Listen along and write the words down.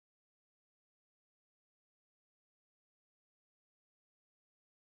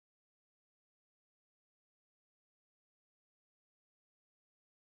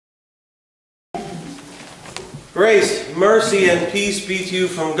Grace, mercy, and peace be to you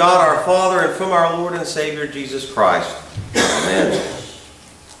from God our Father and from our Lord and Savior Jesus Christ. Amen.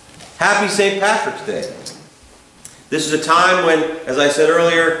 Happy St. Patrick's Day. This is a time when, as I said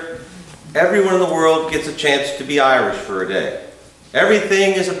earlier, everyone in the world gets a chance to be Irish for a day.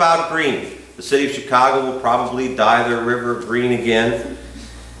 Everything is about green. The city of Chicago will probably dye their river green again.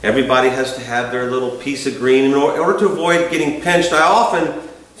 Everybody has to have their little piece of green. In order to avoid getting pinched, I often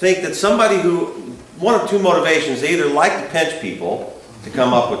think that somebody who, one of two motivations, they either like to pinch people to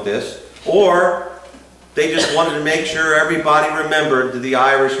come up with this, or they just wanted to make sure everybody remembered the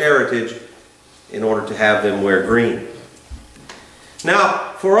Irish heritage in order to have them wear green.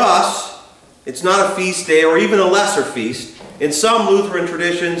 Now, for us, it's not a feast day or even a lesser feast. In some Lutheran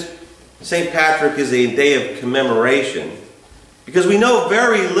traditions, St. Patrick is a day of commemoration because we know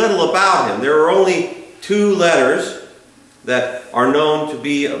very little about him. There are only 2 letters that are known to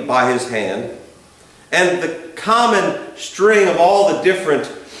be by his hand. And the common string of all the different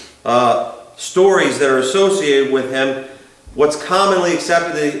stories that are associated with him, what's commonly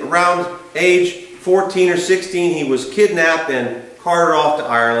accepted, that around age 14 or 16 he was kidnapped and carted off to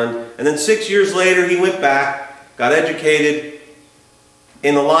Ireland. And then 6 years later he went back, got educated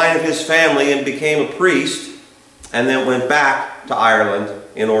in the line of his family and became a priest, and then went back to Ireland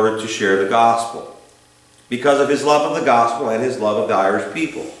in order to share the gospel because of his love of the gospel and his love of the Irish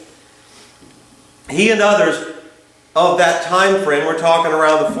people. He and others of that time frame, we're talking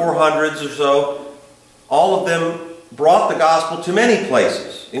around the 400s or so, all of them brought the gospel to many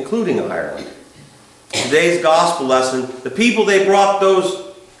places, including Ireland. Today's gospel lesson, the people they brought that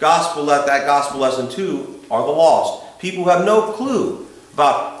gospel lesson to are the lost. People who have no clue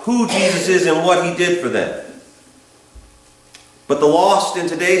about who Jesus is and what he did for them. But the lost in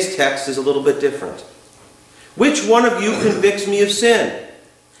today's text is a little bit different. Which one of you convicts me of sin?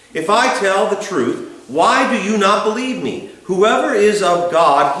 If I tell the truth, why do you not believe me? Whoever is of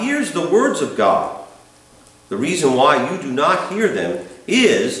God hears the words of God. The reason why you do not hear them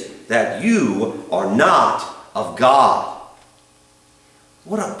is that you are not of God.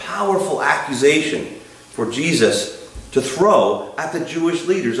 What a powerful accusation for Jesus to throw at the Jewish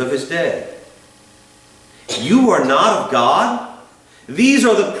leaders of his day. You are not of God? These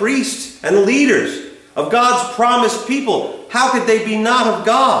are the priests and the leaders of God's promised people. How could they be not of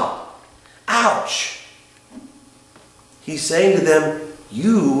God? Ouch! He's saying to them,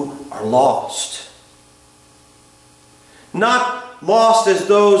 you are lost. Not lost as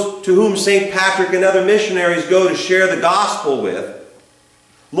those to whom St. Patrick and other missionaries go to share the gospel with.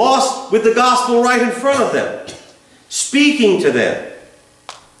 Lost with the gospel right in front of them, speaking to them.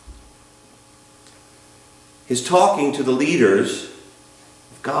 He's talking to the leaders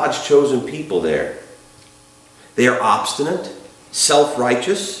of God's chosen people there. They are obstinate,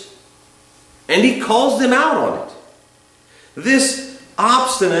 self-righteous, and he calls them out on it. This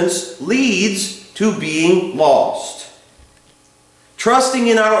obstinance leads to being lost. Trusting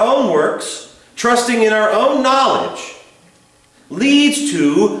in our own works, trusting in our own knowledge, leads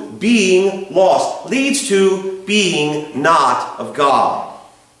to being lost, leads to being not of God.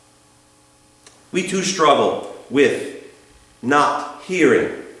 We too struggle with not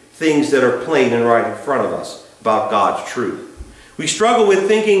hearing things that are plain and right in front of us about God's truth. We struggle with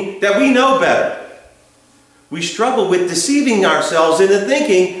thinking that we know better. We struggle with deceiving ourselves into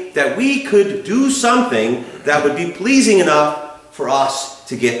thinking that we could do something that would be pleasing enough for us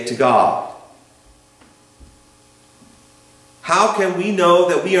to get to God. How can we know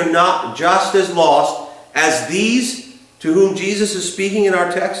that we are not just as lost as these to whom Jesus is speaking in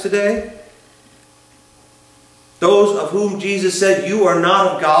our text today? Those of whom Jesus said, you are not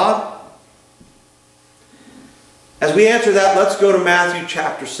of God? As we answer that, let's go to Matthew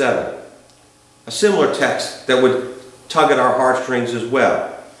chapter 7. A similar text that would tug at our heartstrings as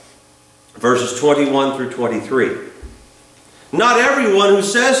well. Verses 21 through 23. Not everyone who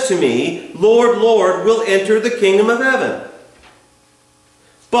says to me, Lord, Lord, will enter the kingdom of heaven,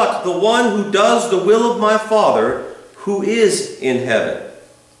 but the one who does the will of my Father who is in heaven.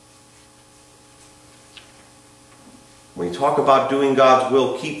 When you talk about doing God's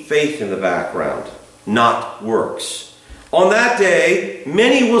will, keep faith in the background, not works. On that day,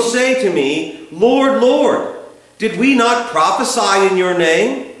 many will say to me, Lord, Lord, did we not prophesy in your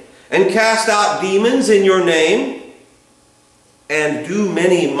name, and cast out demons in your name, and do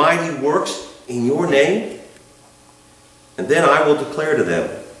many mighty works in your name? And then I will declare to them,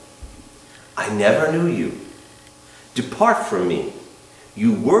 I never knew you. Depart from me,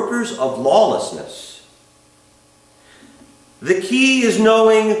 you workers of lawlessness. The key is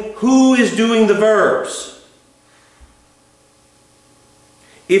knowing who is doing the verbs.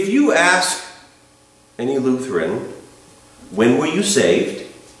 If you ask any Lutheran, when were you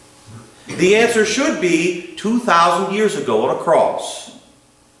saved? The answer should be 2,000 years ago on a cross.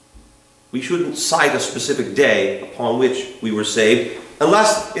 We shouldn't cite a specific day upon which we were saved,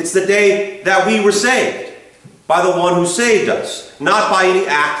 unless it's the day that we were saved by the one who saved us, not by any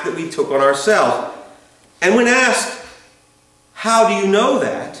act that we took on ourselves. And when asked, how do you know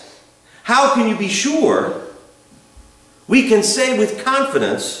that? How can you be sure? We can say with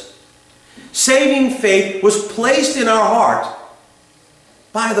confidence, saving faith was placed in our heart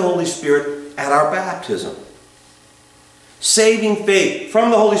by the Holy Spirit at our baptism. Saving faith from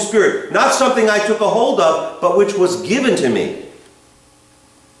the Holy Spirit, not something I took a hold of, but which was given to me,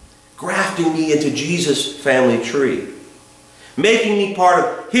 grafting me into Jesus' family tree, making me part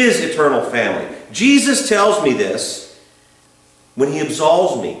of His eternal family. Jesus tells me this when He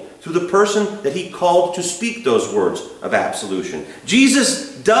absolves me through the person that He called to speak those words of absolution.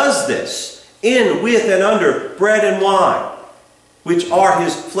 Jesus does this in, with, and under bread and wine, which are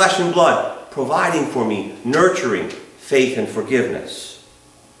His flesh and blood, providing for me, nurturing faith and forgiveness.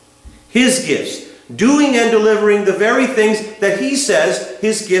 His gifts, doing and delivering the very things that He says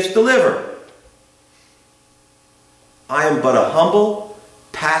His gifts deliver. I am but a humble,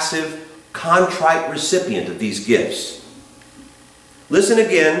 passive, contrite recipient of these gifts. Listen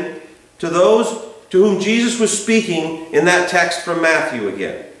again to those to whom Jesus was speaking in that text from Matthew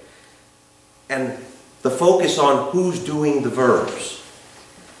again. And the focus on who's doing the verbs.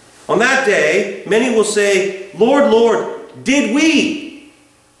 On that day, many will say, Lord, Lord, did we?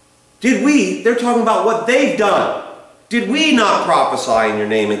 Did we? They're talking about what they've done. Did we not prophesy in your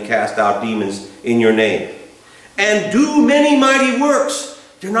name and cast out demons in your name? And do many mighty works?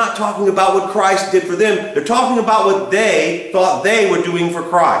 They're not talking about what Christ did for them. They're talking about what they thought they were doing for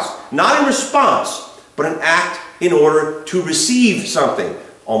Christ. Not in response, but an act in order to receive something,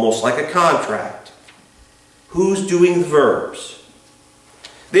 almost like a contract. Who's doing the verbs?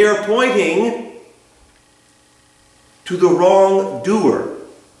 They are pointing to the wrongdoer.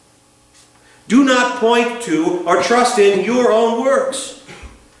 Do not point to or trust in your own works.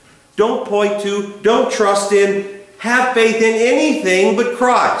 Don't point to, don't trust in, have faith in anything but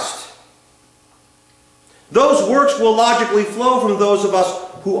Christ. Those works will logically flow from those of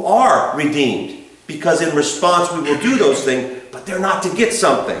us who are redeemed, because in response we will do those things, but they're not to get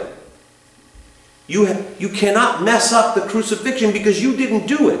something. You cannot mess up the crucifixion because you didn't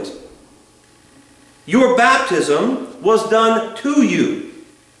do it. Your baptism was done to you.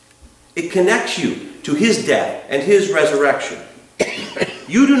 It connects you to His death and His resurrection.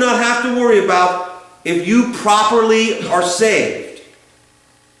 You do not have to worry about if you properly are saved.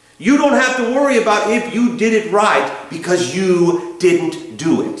 You don't have to worry about if you did it right because you didn't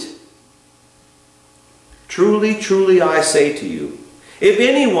do it. Truly, truly, I say to you, if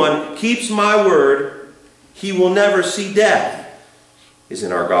anyone keeps my word, he will never see death, is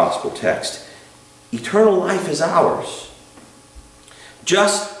in our gospel text. Eternal life is ours,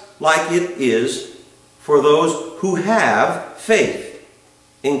 just like it is for those who have faith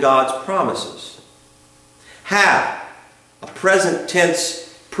in God's promises. Have, a present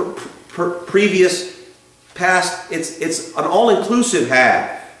tense, previous, past, it's an all-inclusive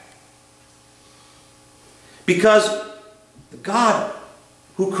have. Because God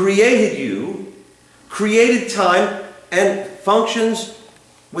who created you, created time and functions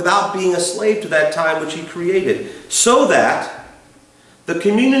without being a slave to that time which He created, so that the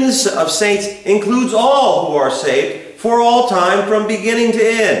communion of saints includes all who are saved for all time from beginning to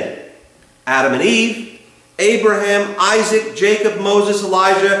end. Adam and Eve, Abraham, Isaac, Jacob, Moses,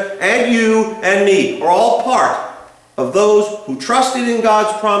 Elijah, and you and me are all part of those who trusted in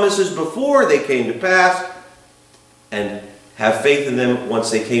God's promises before they came to pass and have faith in them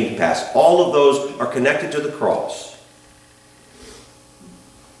once they came to pass. All of those are connected to the cross.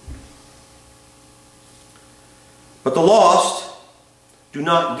 But the lost do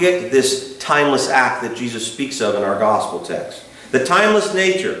not get this timeless act that Jesus speaks of in our gospel text. The timeless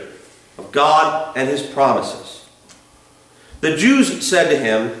nature of God and His promises. The Jews said to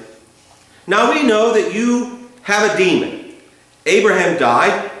Him, "Now we know that you have a demon. Abraham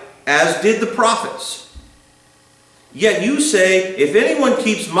died, as did the prophets. Yet you say, if anyone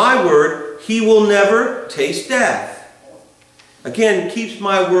keeps my word, he will never taste death." Again, keeps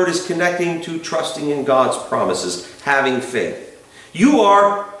my word is connecting to trusting in God's promises, having faith. You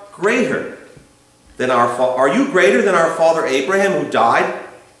are greater than are you greater than our father Abraham, who died?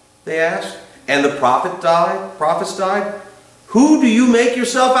 They asked. And the prophets died? Who do you make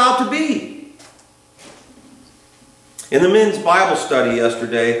yourself out to be? In the men's Bible study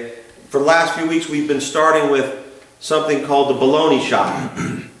yesterday, for the last few weeks we've been starting with something called the baloney shot.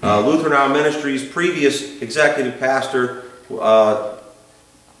 Lutheran Our Ministry's previous executive pastor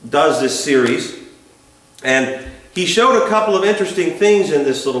does this series, and he showed a couple of interesting things in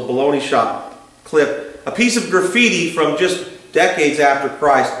this little baloney shot clip. A piece of graffiti from just decades after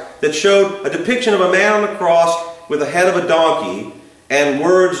Christ that showed a depiction of a man on the cross with the head of a donkey and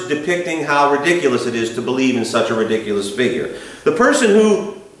words depicting how ridiculous it is to believe in such a ridiculous figure. The person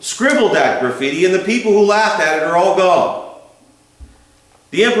who scribbled that graffiti and the people who laughed at it are all gone.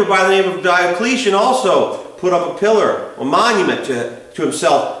 The emperor by the name of Diocletian also put up a pillar, a monument to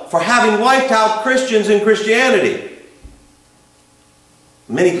himself for having wiped out Christians in Christianity.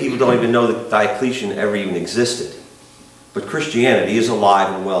 Many people don't even know that Diocletian ever even existed. But Christianity is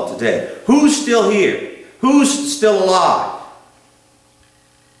alive and well today. Who's still here? Who's still alive?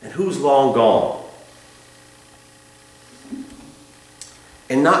 And who's long gone?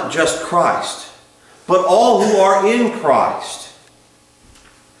 And not just Christ, but all who are in Christ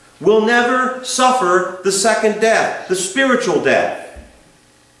will never suffer the second death, the spiritual death.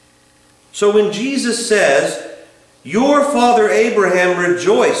 So when Jesus says, "Your father Abraham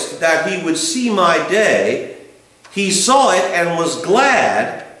rejoiced that he would see my day, he saw it and was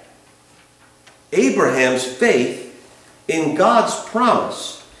glad," Abraham's faith in God's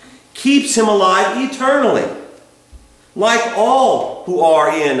promise keeps him alive eternally, like all who are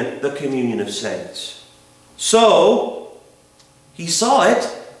in the communion of saints. So, he saw it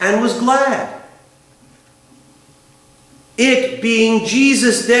and was glad. It being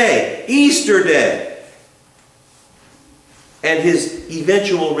Jesus' day, Easter day, and his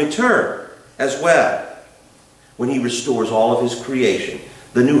eventual return as well, when he restores all of his creation,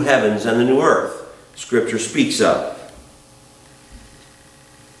 the new heavens and the new earth Scripture speaks of.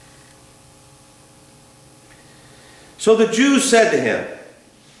 So the Jews said to him,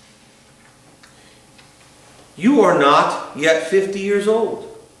 "You are not yet 50 years old,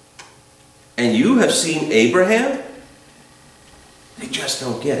 and you have seen Abraham?" They just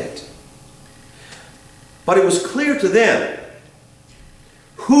don't get it. But it was clear to them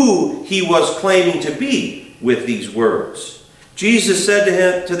who he was claiming to be with these words. Jesus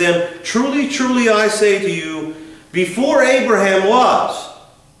said to them, "Truly, truly, I say to you, before Abraham was,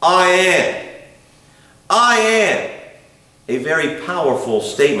 I am." I am. A very powerful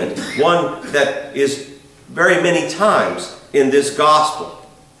statement, one that is very many times in this gospel.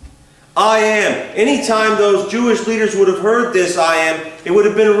 I am. Anytime those Jewish leaders would have heard this I am, it would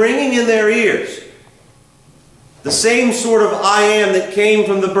have been ringing in their ears. The same sort of I am that came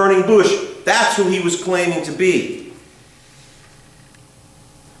from the burning bush. That's who he was claiming to be.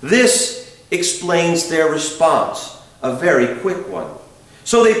 This explains their response, a very quick one.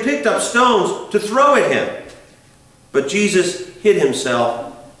 So they picked up stones to throw at him. But Jesus hid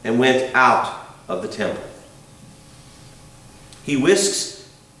himself and went out of the temple. He whisks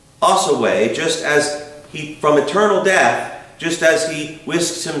us away from eternal death, just as he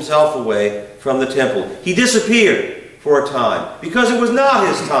whisks himself away from the temple. He disappeared for a time because it was not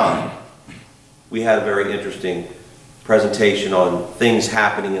his time. We had a very interesting presentation on things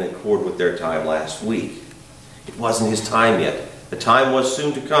happening in accord with their time last week. It wasn't his time yet. The time was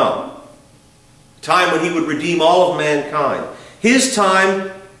soon to come. A time when he would redeem all of mankind. His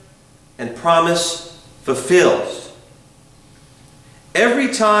time and promise fulfills. Every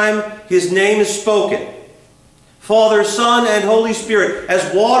time his name is spoken, Father, Son, and Holy Spirit,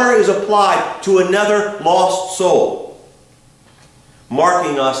 as water is applied to another lost soul,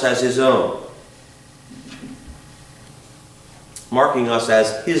 marking us as his own. Marking us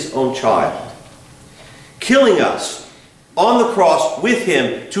as his own child. Killing us on the cross with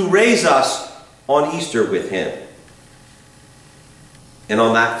him to raise us on Easter with him. And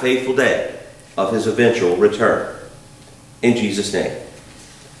on that faithful day of his eventual return. In Jesus' name,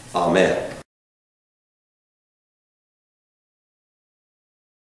 amen.